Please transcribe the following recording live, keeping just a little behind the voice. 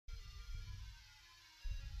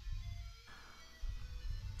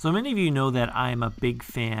So many of you know that I'm a big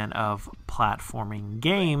fan of platforming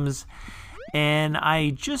games, and I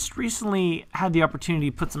just recently had the opportunity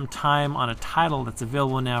to put some time on a title that's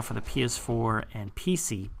available now for the PS4 and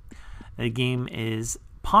PC. The game is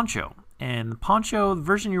Poncho, and Poncho, the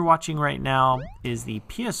version you're watching right now, is the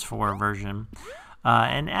PS4 version.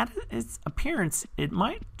 And at its appearance, it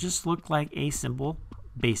might just look like a simple,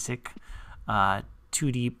 basic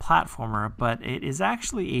 2D platformer, but it is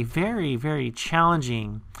actually a very, very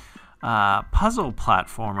challenging puzzle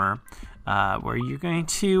platformer where you're going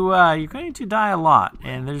to die a lot,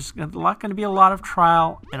 and there's going to be a lot of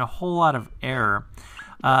trial and a whole lot of error.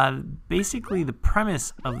 Basically, the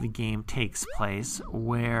premise of the game takes place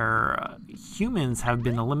where humans have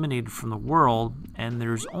been eliminated from the world, and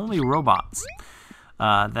there's only robots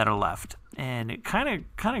that are left. And it kind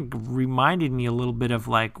of reminded me a little bit of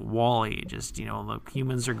like WALL-E. Just, the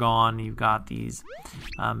humans are gone. You've got these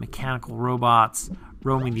mechanical robots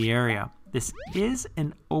roaming the area. This is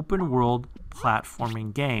an open world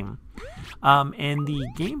platforming game. And the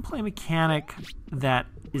gameplay mechanic that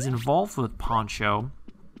is involved with Poncho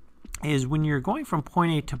is when you're going from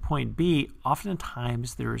point A to point B,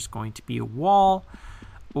 oftentimes there's going to be a wall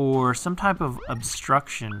or some type of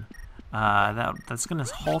obstruction that's going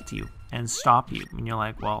to halt you and stop you. And you're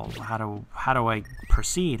like, well, how do I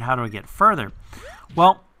proceed? How do I get further?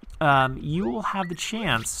 Well, you will have the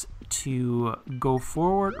chance to go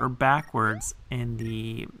forward or backwards in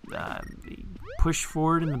the push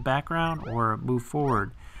forward in the background or move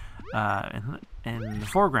forward in the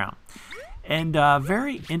foreground. And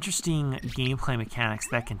very interesting gameplay mechanics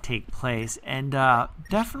that can take place, and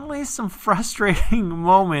definitely some frustrating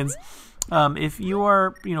moments. If you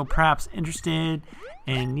are, perhaps interested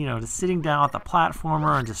in, just sitting down at the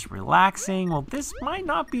platformer and just relaxing, well, this might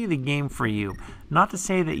not be the game for you. Not to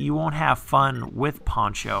say that you won't have fun with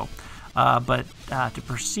Poncho, but to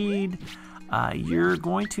proceed, you're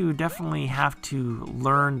going to definitely have to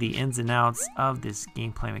learn the ins and outs of this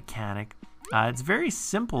gameplay mechanic. It's very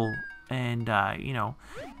simple and,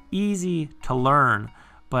 easy to learn.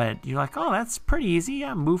 But you're like, oh, that's pretty easy.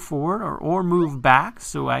 Yeah, move forward or move back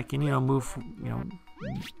so I can,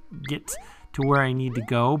 get to where I need to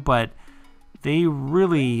go. But they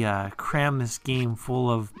really cram this game full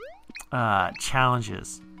of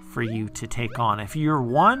challenges for you to take on. If you're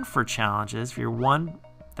one for challenges, if you're one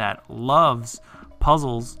that loves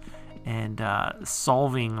puzzles and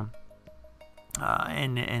solving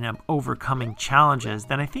and overcoming challenges,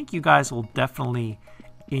 then I think you guys will definitely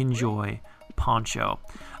enjoy Poncho.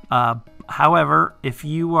 However, if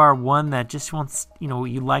you are one that just wants,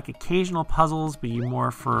 you like occasional puzzles, but you're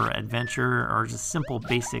more for adventure or just simple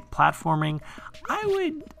basic platforming,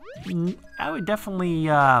 I would definitely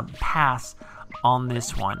pass on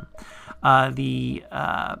this one. The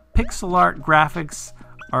pixel art graphics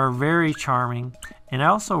are very charming, and I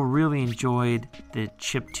also really enjoyed the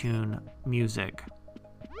chiptune music.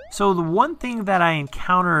 So the one thing that I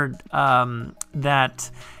encountered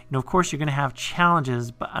that, of course, you're going to have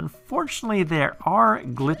challenges, but unfortunately there are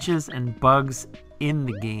glitches and bugs in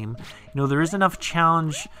the game. There is enough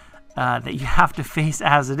challenge that you have to face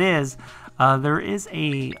as it is. There is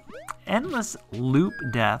a endless loop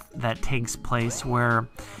death that takes place where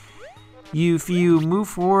if you move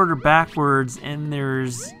forward or backwards, and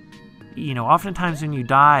there's, oftentimes when you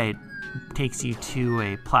die, it takes you to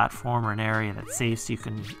a platform or an area that's safe so you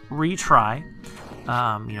can retry,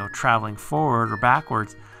 traveling forward or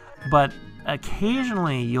backwards. But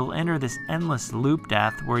occasionally you'll enter this endless loop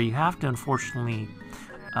death where you have to, unfortunately,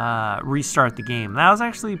 restart the game. That was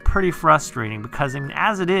actually pretty frustrating because,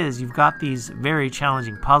 as it is, you've got these very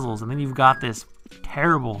challenging puzzles, and then you've got this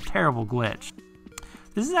terrible, terrible glitch.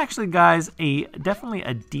 This is actually, guys, definitely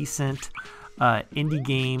a decent indie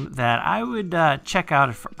game that I would check out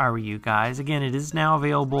if I were you guys. Again, it is now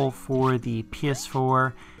available for the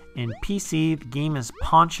PS4 and PC. The game is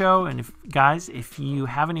Poncho, and if you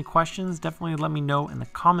have any questions, definitely let me know in the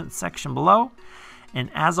comment section below.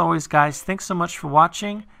 And as always, guys, thanks so much for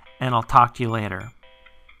watching, and I'll talk to you later.